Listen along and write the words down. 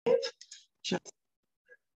Just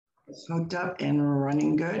hooked up and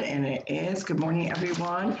running good, and it is. Good morning,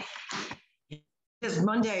 everyone. It is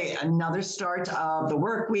Monday, another start of the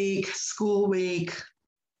work week, school week,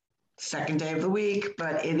 second day of the week,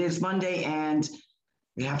 but it is Monday, and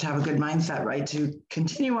we have to have a good mindset, right, to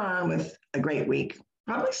continue on with a great week.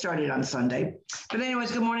 Probably started on Sunday. But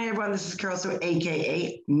anyways, good morning, everyone. This is Carol, so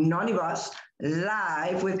AKA Naughty Boss,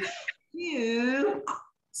 live with you.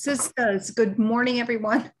 Sisters, good morning,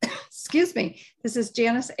 everyone. Excuse me. This is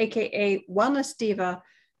Janice, aka Wellness Diva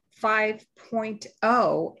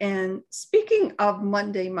 5.0. And speaking of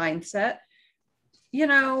Monday mindset,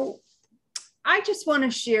 I just want to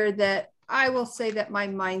share that I will say that my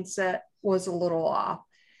mindset was a little off.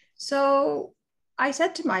 So I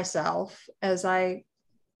said to myself, as I'm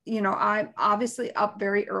obviously up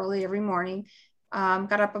very early every morning,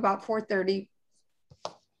 got up about 4:30.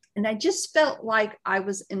 And I just felt like I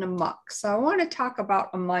was in a muck. So I want to talk about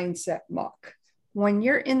a mindset muck. When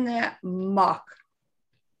you're in that muck,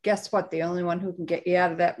 guess what? The only one who can get you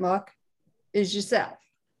out of that muck is yourself.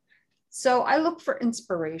 So I look for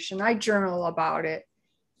inspiration. I journal about it.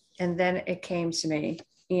 And then it came to me.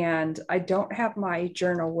 And I don't have my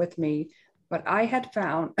journal with me, but I had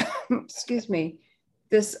found,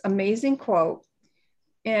 this amazing quote.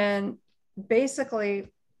 And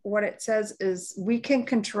basically, what it says is we can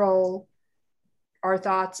control our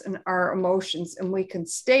thoughts and our emotions, and we can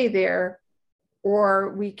stay there,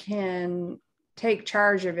 or we can take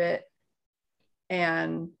charge of it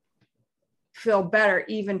and feel better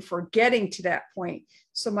even for getting to that point.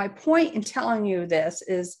 So my point in telling you this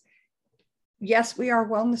is, yes, we are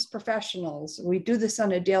wellness professionals. We do this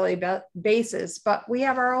on a daily basis, but we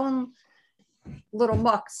have our own little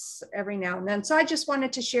mucks every now and then. So I just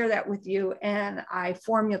wanted to share that with you, and I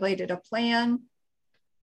formulated a plan,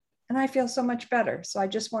 and I feel so much better. So I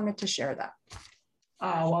just wanted to share that.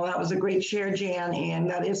 Oh, well, that was a great share, Jan, and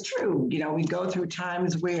that is true. We go through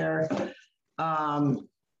times where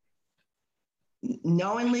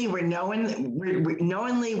knowingly we know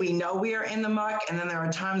we are in the muck, and then there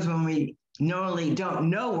are times when we knowingly don't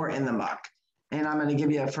know we're in the muck. And I'm going to give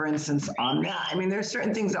you for instance on that. I mean, there's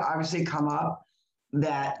certain things that obviously come up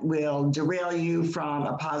that will derail you from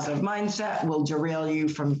a positive mindset, will derail you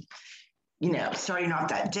from, starting off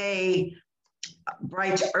that day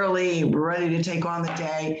bright, early, ready to take on the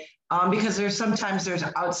day. Because there's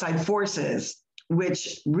outside forces,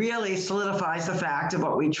 which really solidifies the fact of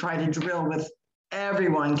what we try to drill with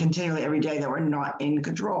everyone continually every day, that we're not in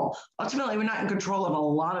control. Ultimately, we're not in control of a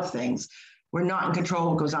lot of things. We're not in control of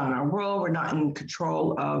what goes on in our world. We're not in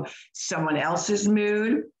control of someone else's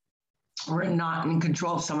mood. We're not in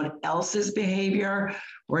control of someone else's behavior.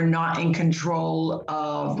 We're not in control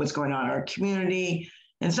of what's going on in our community.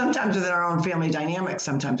 And sometimes within our own family dynamics,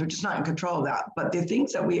 sometimes we're just not in control of that. But the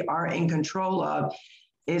things that we are in control of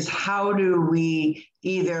is how do we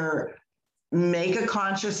either make a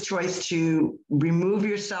conscious choice to remove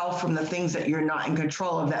yourself from the things that you're not in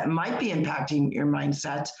control of that might be impacting your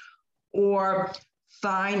mindset, or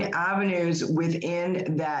find avenues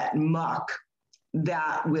within that muck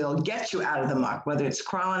that will get you out of the muck, whether it's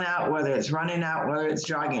crawling out, whether it's running out, whether it's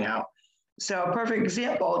jogging out. So a perfect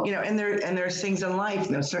example, and there's things in life,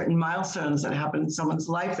 certain milestones that happen in someone's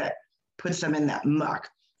life that puts them in that muck.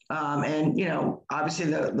 Obviously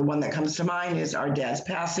the one that comes to mind is our dad's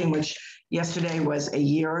passing, which yesterday was a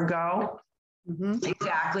year ago. Mm-hmm.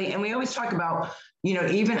 Exactly. And we always talk about,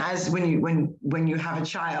 even as when you have a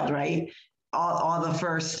child, right? All the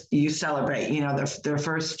first you celebrate, their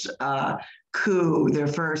first coo, their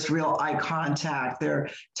first real eye contact, their,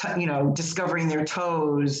 discovering their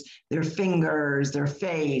toes, their fingers, their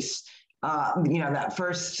face, that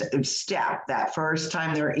first step, that first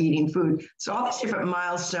time they're eating food. So all these different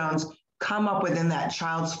milestones come up within that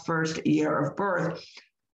child's first year of birth.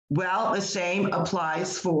 Well, the same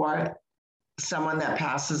applies for someone that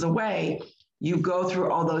passes away. You go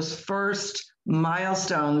through all those first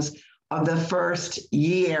milestones of the first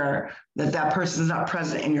year that person is not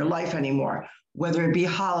present in your life anymore, whether it be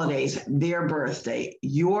holidays, their birthday,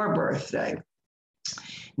 your birthday,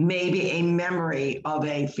 maybe a memory of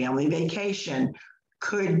a family vacation,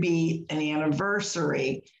 could be an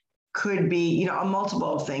anniversary, could be, a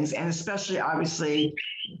multiple of things, and especially obviously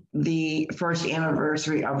the first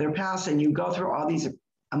anniversary of their passing. You go through all these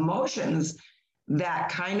emotions that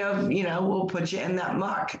kind of, will put you in that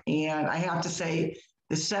muck. And I have to say,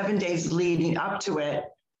 the 7 days leading up to it,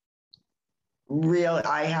 really,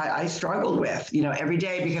 I struggled with, every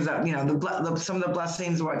day, because of, some of the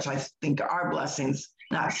blessings, which I think are blessings,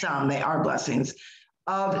 not some, they are blessings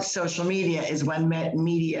of social media, is when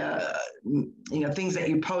media, things that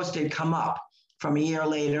you posted come up from a year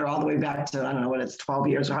later all the way back to, I don't know what it's 12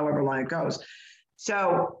 years or however long it goes.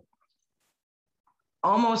 So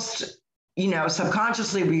almost,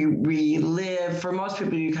 subconsciously we relive, for most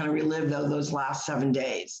people, you kind of relive those last 7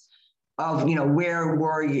 days of, where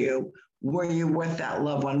were you? Were you with that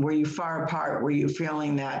loved one? Were you far apart? Were you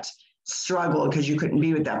feeling that struggle because you couldn't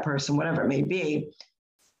be with that person, whatever it may be?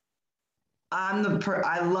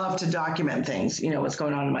 I love to document things, what's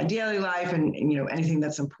going on in my daily life and anything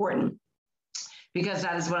that's important, because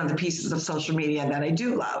that is one of the pieces of social media that I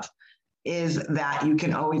do love, is that you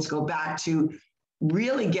can always go back to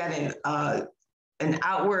really getting an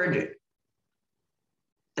outward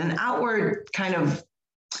kind of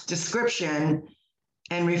description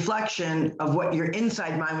and reflection of what your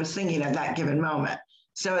inside mind was thinking at that given moment.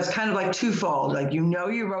 So it's kind of like twofold. Like,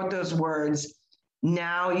 you wrote those words.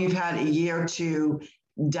 Now you've had a year to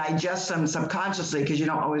digest them subconsciously, because you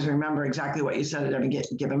don't always remember exactly what you said at every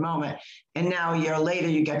given moment. And now a year later,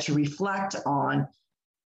 you get to reflect on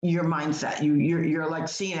your mindset. You're like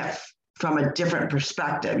seeing it from a different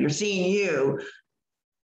perspective. You're seeing you,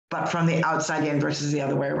 but from the outside in versus the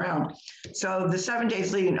other way around. So the 7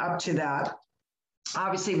 days leading up to that,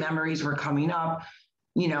 obviously memories were coming up,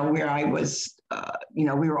 where I was, we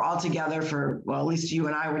were all together for, well, at least you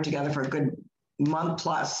and I were together for a good month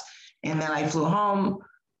plus. And then I flew home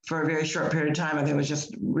for a very short period of time. I think it was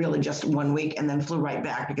just 1 week, and then flew right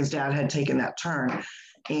back because Dad had taken that turn.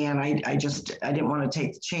 And I didn't want to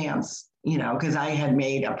take the chance, because I had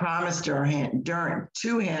made a promise to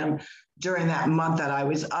him during that month that I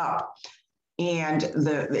was up. And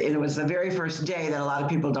it was the very first day that a lot of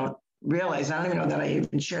people don't realize. I don't even know that I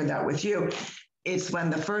even shared that with you. It's when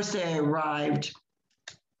the first day I arrived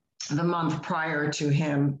the month prior to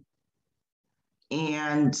him.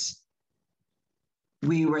 And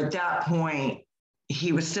we were at that point,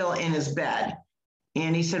 he was still in his bed.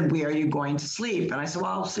 And he said, "Where are you going to sleep?" And I said,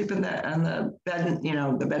 "Well, I'll sleep in the bed,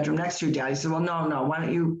 the bedroom next to you, Dad." He said, "Well, no. Why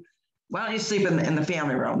don't you sleep in the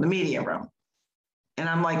family room, the media room?" And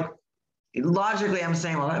I'm like, logically, I'm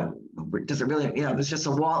saying, well, does it really, there's just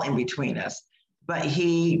a wall in between us. But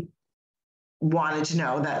he wanted to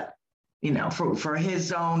know that, for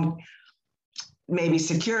his own maybe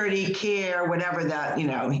security, care, whatever, that,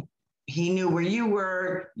 he knew where you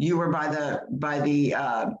were by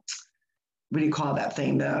the what do you call that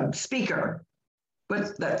thing? The speaker.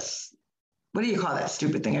 What do you call that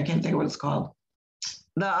stupid thing? I can't think of what it's called.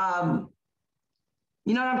 The,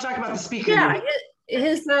 you know what I'm talking about? The speaker. Yeah,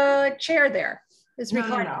 his chair there. His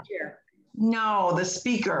reclining chair. No, the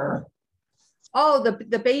speaker. Oh,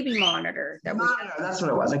 the baby monitor. That's what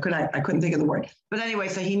it was. I couldn't think of the word. But anyway,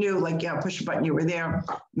 so he knew, like, push a button, you were there.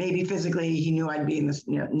 Maybe physically he knew I'd be in this,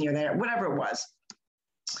 near there, whatever it was.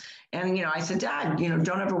 And, I said, "Dad,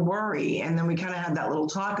 don't ever worry." And then we kind of had that little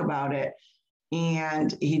talk about it.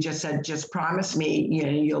 And he just said, "Just promise me,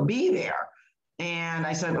 you'll be there." And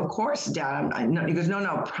I said, "Of course, Dad." He goes,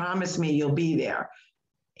 no, promise me you'll be there.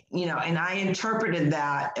 And I interpreted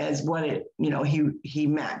that as what it, he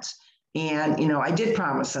meant. And, I did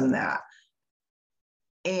promise him that.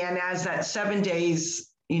 And as that 7 days,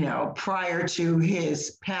 prior to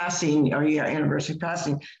his passing, or anniversary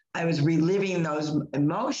passing, I was reliving those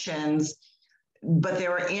emotions, but they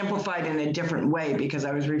were amplified in a different way, because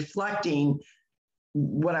I was reflecting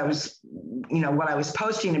what I was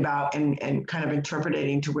posting about and kind of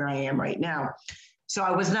interpreting to where I am right now. So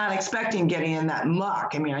I was not expecting getting in that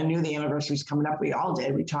muck. I mean, I knew the anniversary was coming up. We all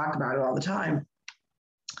did. We talked about it all the time.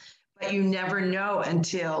 But you never know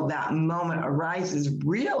until that moment arises,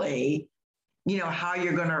 really, how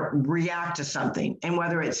you're going to react to something. And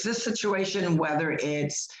whether it's this situation, whether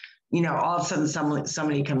it's, all of a sudden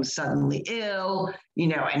somebody becomes suddenly ill,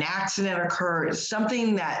 an accident occurs,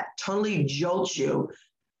 something that totally jolts you,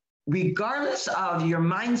 regardless of your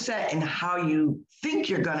mindset and how you think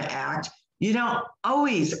you're going to act, you don't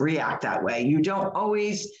always react that way. You don't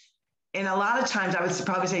always, and a lot of times, I would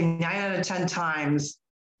probably say 9 out of 10 times,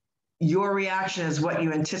 your reaction is what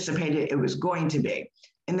you anticipated it was going to be.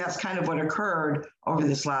 And that's kind of what occurred over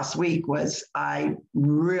this last week. Was I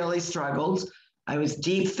really struggled. I was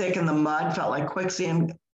deep, thick in the mud, felt like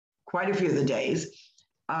quicksand quite a few of the days.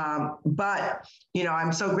 But,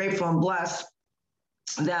 I'm so grateful and blessed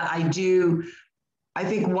that I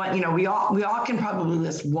think we all can probably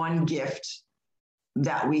list one gift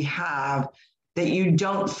that we have that you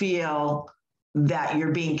don't feel that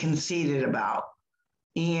you're being conceited about.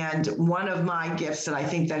 And one of my gifts that I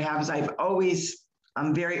think that happens,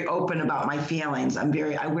 I'm very open about my feelings. I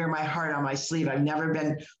wear my heart on my sleeve. I've never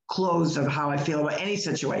been closed of how I feel about any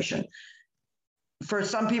situation. For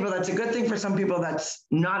some people, that's a good thing. For some people, that's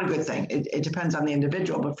not a good thing. It depends on the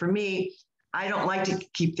individual. But for me, I don't like to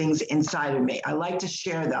keep things inside of me. I like to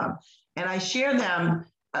share them. And I share them.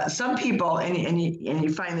 Some people, and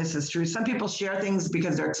you find this is true, some people share things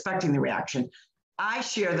because they're expecting the reaction. I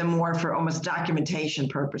share them more for almost documentation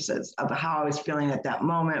purposes of how I was feeling at that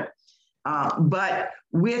moment. But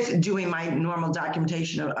with doing my normal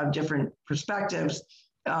documentation of different perspectives,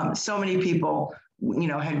 so many people,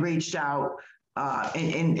 had reached out,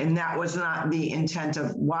 and that was not the intent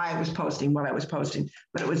of why I was posting what I was posting,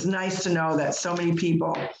 but it was nice to know that so many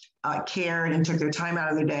people cared and took their time out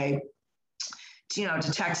of their day,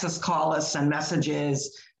 to text us, call us, send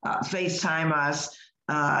messages, FaceTime us.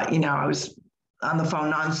 I was on the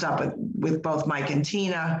phone nonstop with both Mike and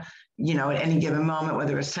Tina, at any given moment,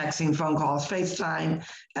 whether it was texting, phone calls, FaceTime,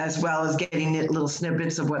 as well as getting little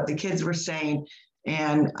snippets of what the kids were saying.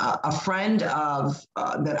 And a friend of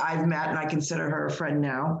that I've met, and I consider her a friend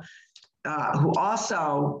now, who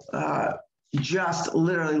also just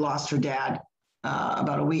literally lost her dad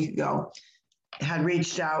about a week ago, had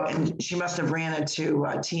reached out, and she must have ran into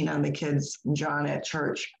Tina and the kids, John, at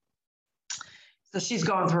church. So she's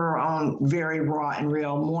going through her own very raw and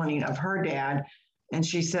real mourning of her dad. And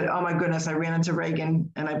she said, oh my goodness, I ran into Reagan,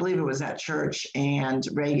 and I believe it was at church. And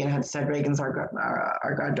Reagan had said, Reagan's our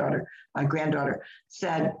goddaughter, our granddaughter,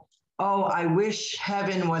 said, oh, I wish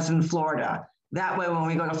heaven was in Florida. That way, when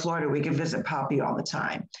we go to Florida, we can visit Poppy all the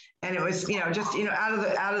time. And it was, just, out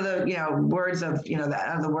of the words of,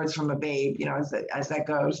 out of the words from a babe, as that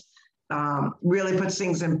goes, really puts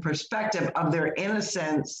things in perspective of their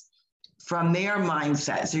innocence from their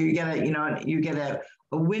mindset. So you get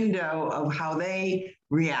a window of how they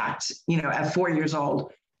react, at 4 years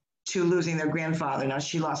old to losing their grandfather. Now,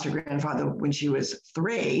 she lost her grandfather when she was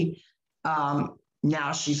 3.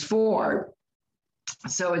 Now she's 4.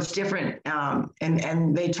 So it's different.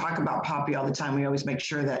 And they talk about Poppy all the time. We always make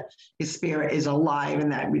sure that his spirit is alive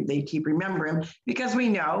and that they keep remembering him, because we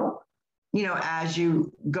know, as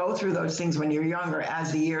you go through those things when you're younger,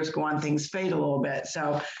 as the years go on, things fade a little bit.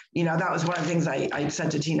 So, that was one of the things I said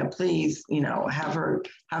to Tina, please, have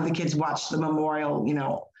the kids watch the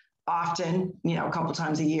memorial, often, a couple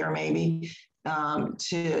times a year, maybe,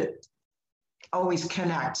 to always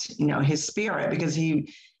connect, his spirit, because he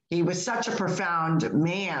was such a profound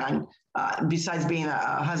man, besides being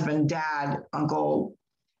a husband, dad, uncle,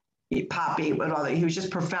 Poppy, but all that. He was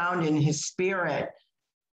just profound in his spirit,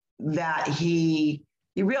 that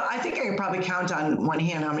I think I could probably count on one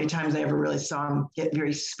hand how many times I ever really saw him get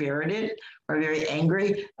very spirited or very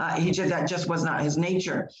angry. That just was not his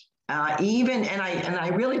nature. And I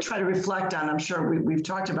really try to reflect on, I'm sure we've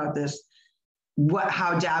talked about this,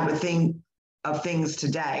 how Dad would think of things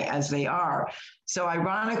today as they are. So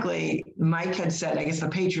ironically, Mike had said, I guess the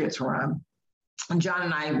Patriots were on, and John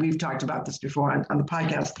and I, we've talked about this before on the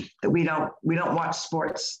podcast, that we don't watch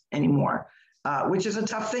sports anymore. Which is a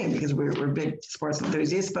tough thing, because we're big sports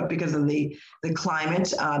enthusiasts, but because of the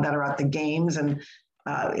climate that are at the games, and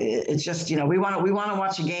it's just, we want to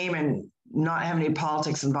watch a game and not have any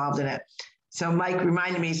politics involved in it. So Mike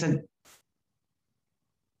reminded me, he said,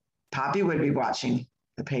 Poppy would be watching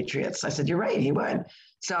the Patriots. I said, you're right, he would.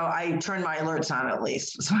 So I turned my alerts on at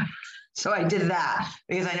least. So I did that,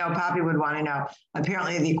 because I know Poppy would want to know.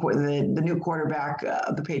 Apparently the new quarterback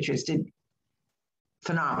of the Patriots did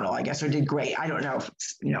phenomenal, I guess, or did great. I don't know if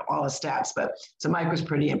all his stats, but so Mike was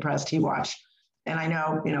pretty impressed. He watched, and I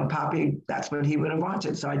know, Poppy, that's what he would have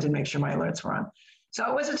wanted. So I did make sure my alerts were on. So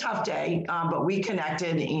it was a tough day, but we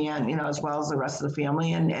connected, and, as well as the rest of the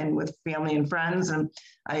family, and with family and friends. And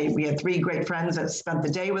we had 3 great friends that spent the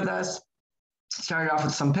day with us. Started off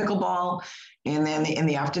with some pickleball, and then in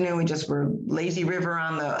the afternoon, we just were lazy river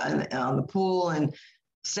on the pool, and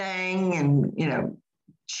sang, and,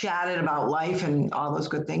 chatted about life and all those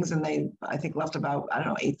good things. And they, I think, left about,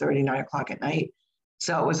 8:30, 9 o'clock at night.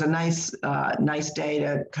 So it was a nice day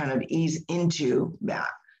to kind of ease into that.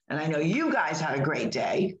 And I know you guys had a great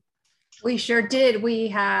day. We sure did. We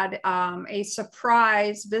had a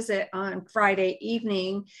surprise visit on Friday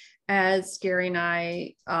evening, as Gary and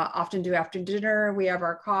I often do after dinner. We have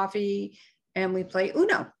our coffee and we play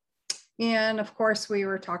Uno. And of course, we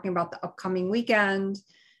were talking about the upcoming weekend.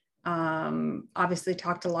 Obviously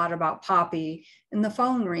talked a lot about Poppy, and the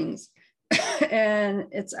phone rings and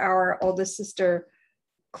it's our oldest sister,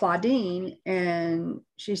 Claudine. And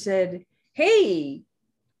she said, hey,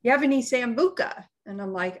 you have any Sambuca? And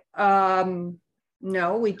I'm like,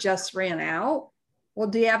 no, we just ran out. Well,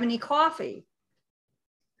 do you have any coffee?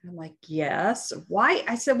 And I'm like, yes. Why?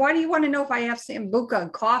 I said, why do you want to know if I have Sambuca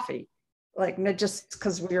and coffee? Like, not just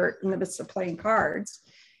because we were in the midst of playing cards.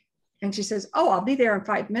 And she says, oh, I'll be there in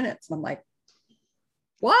 5 minutes. And I'm like,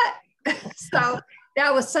 what? So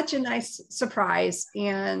that was such a nice surprise.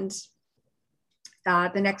 And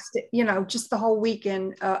the next, just the whole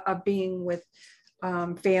weekend of being with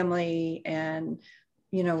family, and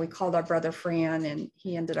we called our brother Fran, and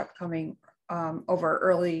he ended up coming over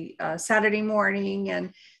early Saturday morning,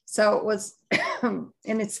 and so it was, and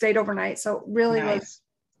it stayed overnight. So it really was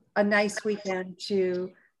a nice weekend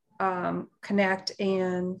to connect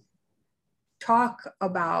and talk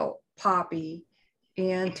about Poppy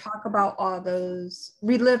and talk about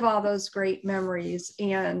relive all those great memories.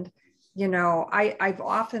 And I've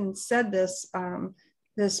often said this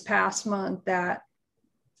this past month, that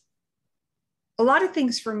a lot of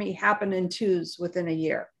things for me happen in twos within a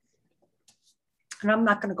year. And I'm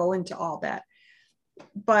not going to go into all that.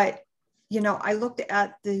 But, I looked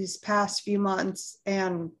at these past few months,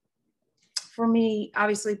 and for me,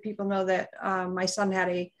 obviously people know that my son had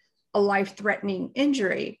a life-threatening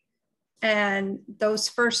injury. And those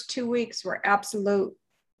first 2 weeks were absolute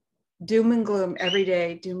doom and gloom every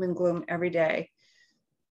day, doom and gloom every day.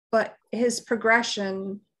 But his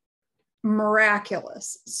progression,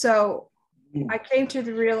 miraculous. So I came to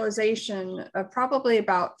the realization probably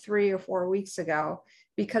about 3 or 4 weeks ago,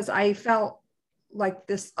 because I felt like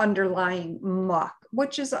this underlying muck,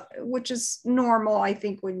 which is normal, I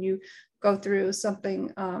think, when you go through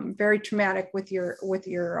something very traumatic with your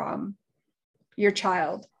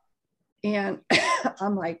child. And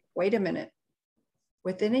I'm like, wait a minute.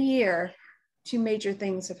 Within a year, 2 major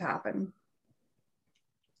things have happened.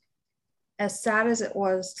 As sad as it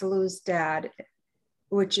was to lose Dad,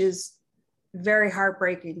 which is very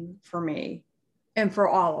heartbreaking for me and for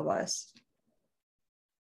all of us,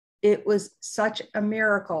 it was such a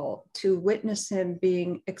miracle to witness him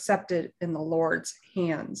being accepted in the Lord's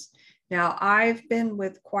hands. Now, I've been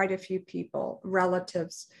with quite a few people,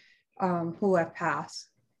 relatives who have passed.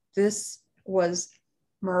 This was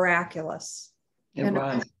miraculous.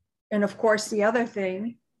 And of course, the other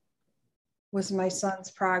thing was my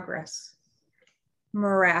son's progress.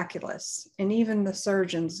 Miraculous. And even the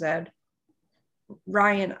surgeon said,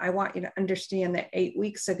 Ryan, I want you to understand that 8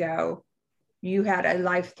 weeks ago, you had a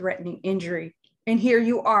life-threatening injury. And here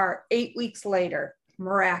you are 8 weeks later,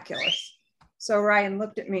 miraculous. So Ryan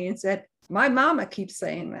looked at me and said, my mama keeps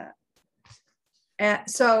saying that. And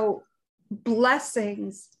so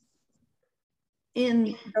blessings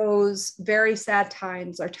in those very sad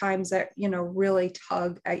times are times that, really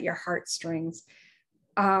tug at your heartstrings.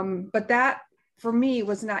 But that for me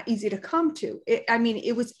was not easy to come to.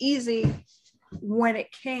 It was easy when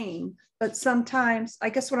it came, but sometimes, I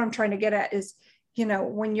guess what I'm trying to get at is,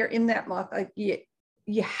 when you're in that muck, like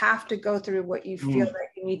you have to go through what you feel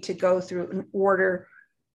that you need to go through in order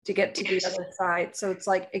to get to the other side. So it's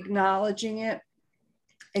like acknowledging it,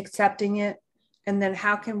 accepting it, and then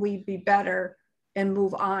how can we be better and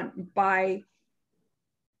move on by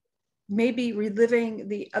maybe reliving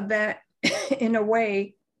the event in a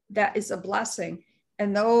way that is a blessing.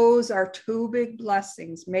 And those are 2 big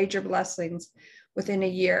blessings, major blessings within a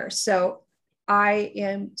year. So I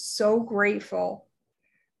am so grateful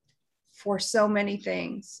for so many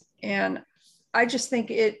things. And I just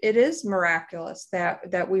think it is miraculous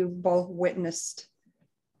that we both witnessed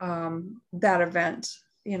that event,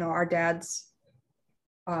 our dad's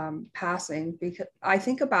passing, because I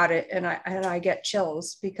think about it and I get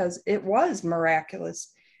chills, because it was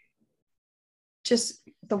miraculous. Just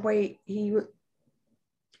the way you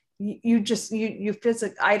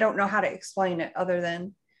physically, I don't know how to explain it other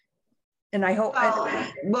than, and I hope.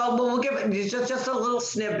 Well, we'll give it just a little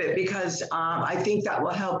snippet, because I think that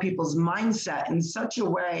will help people's mindset in such a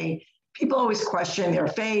way. People always question their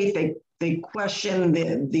faith. They question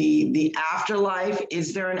the afterlife.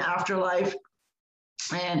 Is there an afterlife?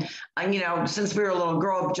 And since we were a little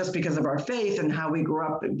girl, just because of our faith and how we grew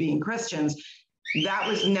up being Christians, that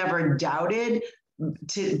was never doubted.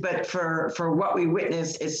 But for what we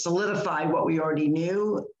witnessed, it solidified what we already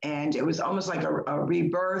knew, and it was almost like a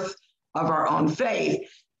rebirth of our own faith.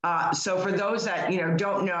 So for those that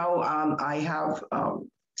don't know, I have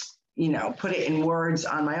put it in words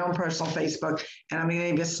on my own personal Facebook, and I'm going to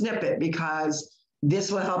give you a snippet, because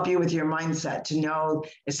this will help you with your mindset to know,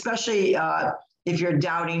 especially if you're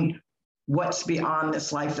doubting what's beyond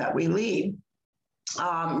this life that we lead.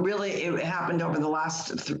 Really, it happened over the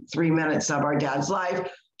last 3 minutes of our dad's life.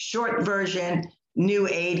 Short version, new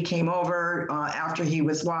aide came over after he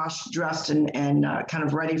was washed, dressed, and kind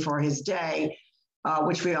of ready for his day,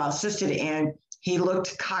 which we all assisted in. He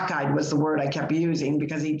looked cockeyed was the word I kept using,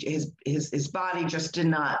 because his body just did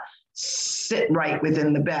not sit right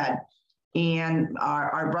within the bed. And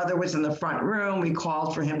our brother was in the front room. We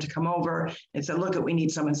called for him to come over and said, look, we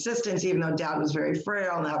need some assistance, even though Dad was very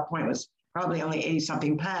frail. And that point was probably only 80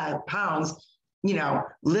 something pounds, you know,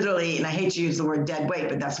 literally, and I hate to use the word dead weight,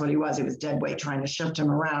 but that's what he was. He was dead weight, trying to shift him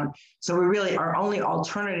around. So we really, our only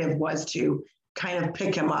alternative was to kind of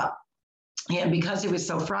pick him up. And because he was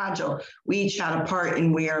so fragile, we each had a part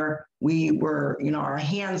in where we were, you know, our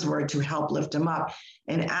hands were to help lift him up.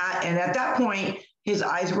 And at that point, his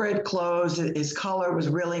eyes were closed. His color was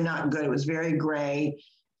really not good. It was very gray.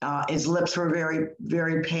 His lips were very,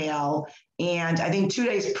 very pale. And I think 2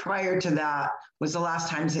 days prior to that was the last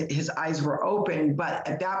time his eyes were open. But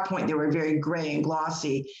at that point, they were very gray and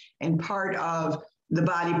glossy. And part of the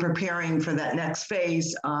body preparing for that next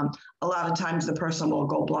phase, a lot of times the person will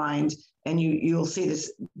go blind, and you'll see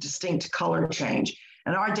this distinct color change.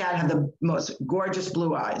 And our dad had the most gorgeous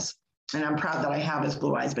blue eyes. And I'm proud that I have his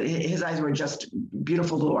blue eyes, but his eyes were just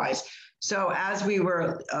beautiful blue eyes. So as we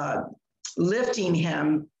were lifting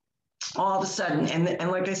him, all of a sudden,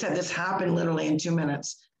 and like I said, this happened literally in 2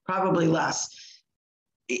 minutes, probably less.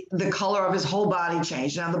 The color of his whole body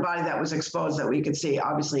changed. Now the body that was exposed that we could see,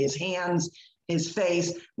 obviously his hands, his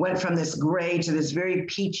face went from this gray to this very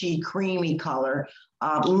peachy, creamy color.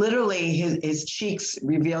 Literally his cheeks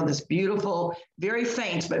revealed this beautiful, very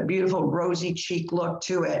faint, but beautiful rosy cheek look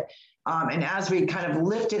to it. And as we kind of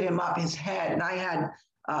lifted him up, his head, and I had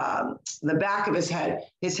the back of his head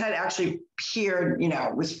actually peered, you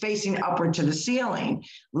know, was facing upward to the ceiling,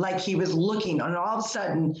 like he was looking, and all of a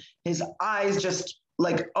sudden his eyes just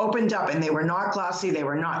like opened up, and they were not glossy, they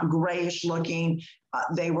were not grayish looking.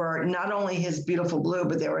 They were not only his beautiful blue,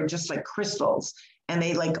 but they were just like crystals, and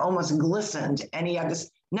they like almost glistened. And he had this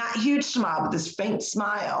not huge smile, but this faint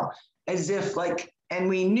smile, as if like, and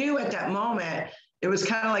we knew at that moment, it was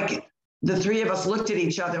kind of like the three of us looked at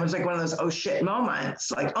each other. It was like one of those, oh shit moments.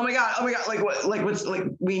 Like, oh my God, like what, like what's, like,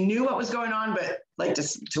 we knew what was going on, but like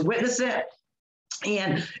to witness it.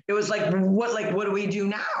 And it was like, what do we do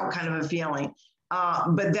now? Kind of a feeling.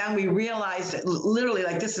 But then we realized that literally,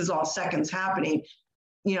 like, this is all seconds happening.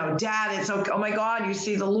 You know, Dad, it's okay. Oh my God, you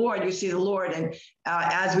see the Lord, you see the Lord. And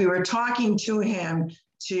as we were talking to him,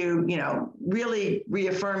 to, you know, really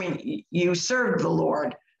reaffirming, you serve the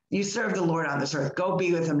Lord. You serve the Lord on this earth. Go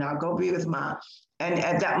be with him now. Go be with Mom. And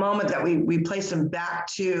at that moment that we placed him back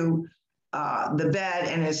to the bed,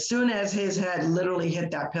 and as soon as his head literally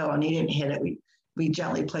hit that pillow, and he didn't hit it, we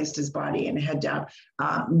gently placed his body and head down.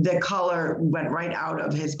 The color went right out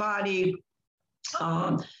of his body.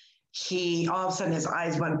 He, all of a sudden, his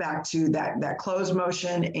eyes went back to that closed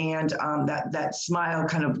motion, and that smile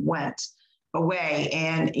kind of went away.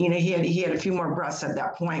 And, you know, he had a few more breaths at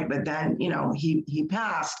that point, but then, you know, he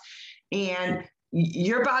passed. And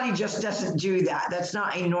your body just doesn't do that. That's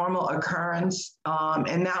not a normal occurrence.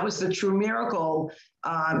 And that was the true miracle.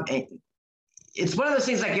 It's one of those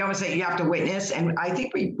things, like you always say, you have to witness. And I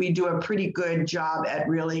think we do a pretty good job at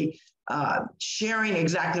really sharing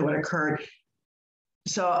exactly what occurred.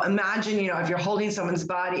 So imagine, you know, if you're holding someone's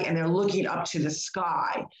body and they're looking up to the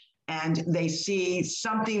sky, and they see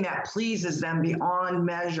something that pleases them beyond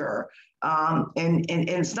measure. And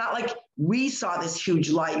it's not like we saw this huge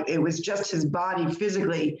light. It was just his body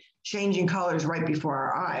physically changing colors right before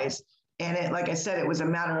our eyes. And it, like I said, it was a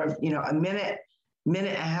matter of, you know, a minute and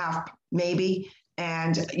a half, maybe.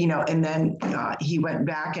 And, you know, and then he went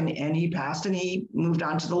back and he passed, and he moved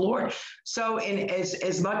on to the Lord. So in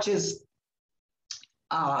as much as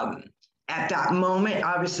at that moment,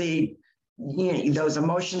 obviously, you know, those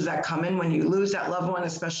emotions that come in when you lose that loved one,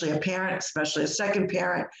 especially a parent, especially a second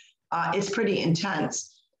parent, it's pretty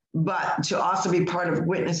intense. But to also be part of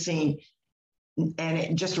witnessing and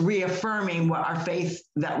it just reaffirming what our faith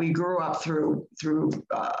that we grew up through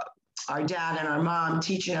our dad and our mom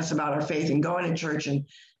teaching us about our faith and going to church and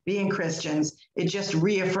being Christians, it just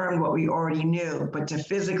reaffirmed what we already knew, but to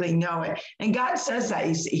physically know it. And God says that,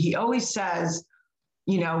 he always says,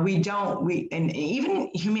 you know, and even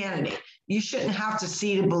humanity, you shouldn't have to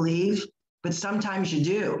see to believe, but sometimes you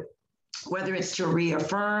do, whether it's to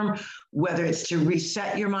reaffirm, whether it's to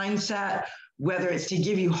reset your mindset, whether it's to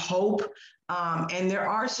give you hope. And there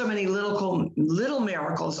are so many little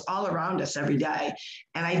miracles all around us every day.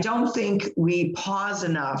 And I don't think we pause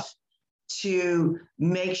enough to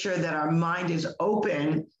make sure that our mind is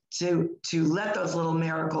open to let those little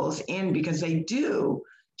miracles in, because they do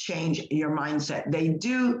change your mindset. They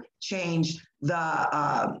do change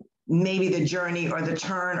the maybe the journey or the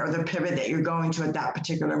turn or the pivot that you're going to at that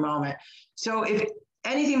particular moment. So if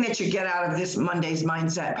anything that you get out of this Monday's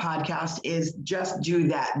Mindset podcast is just do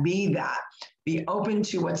that, be open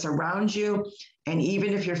to what's around you. And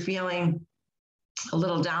even if you're feeling a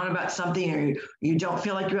little down about something, or you don't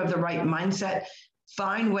feel like you have the right mindset,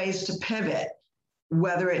 find ways to pivot,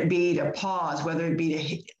 whether it be to pause, whether it be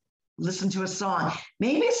to listen to a song.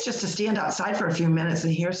 Maybe it's just to stand outside for a few minutes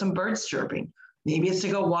and hear some birds chirping. Maybe it's to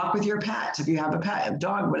go walk with your pet, if you have a pet, a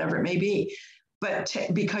dog, whatever it may be. But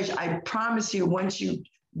because I promise you, once you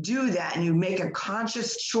do that and you make a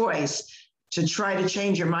conscious choice to try to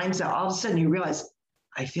change your mindset, all of a sudden you realize,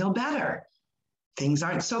 I feel better. Things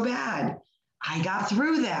aren't so bad. I got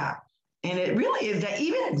through that. And it really is that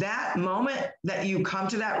even that moment that you come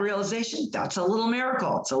to that realization, that's a little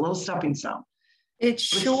miracle. It's a little stepping stone. It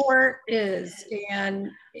sure is.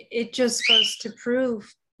 And it just goes to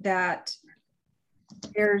prove that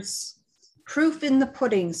there's proof in the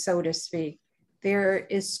pudding, so to speak. There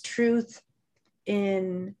is truth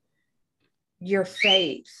in your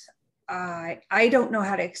faith. I don't know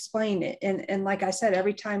how to explain it. And like I said,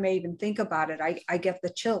 every time I even think about it, I get the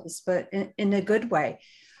chills, but in a good way.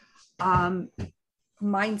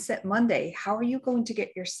 Mindset Monday, how are you going to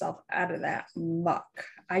get yourself out of that muck?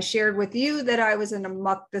 I shared with you that I was in a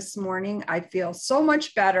muck this morning. I feel so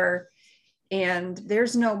much better. And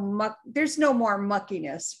there's no muck, there's no more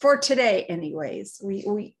muckiness for today anyways.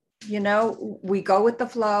 We go with the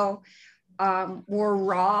flow. We're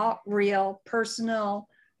raw, real, personal.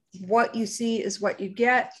 What you see is what you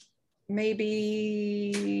get.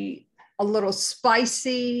 Maybe a little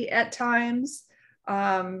spicy at times.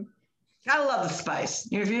 Gotta love the spice.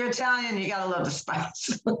 If you're Italian, you gotta love the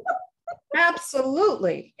spice.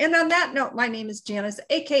 Absolutely. And on that note, my name is Janice,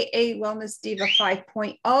 aka Wellness Diva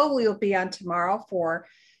 5.0. We will be on tomorrow for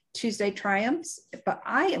Tuesday Triumphs, but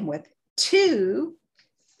I am with two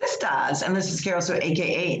sisters, and this is Carol, so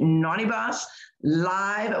aka Naughty Boss,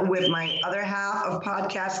 live with my other half of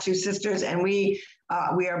podcast, Two Sisters, and we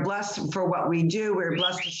are blessed for what we do. We're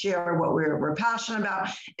blessed to share what we're passionate about,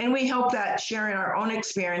 and we hope that sharing our own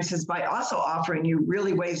experiences by also offering you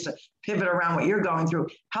really ways to pivot around what you're going through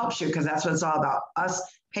helps you, because that's what it's all about, us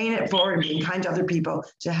paying it forward and being kind to other people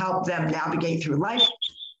to help them navigate through life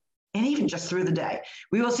and even just through the day.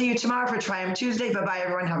 We will see you tomorrow for Triumph Tuesday. Bye-bye,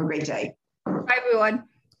 everyone. Have a great day. Bye, everyone.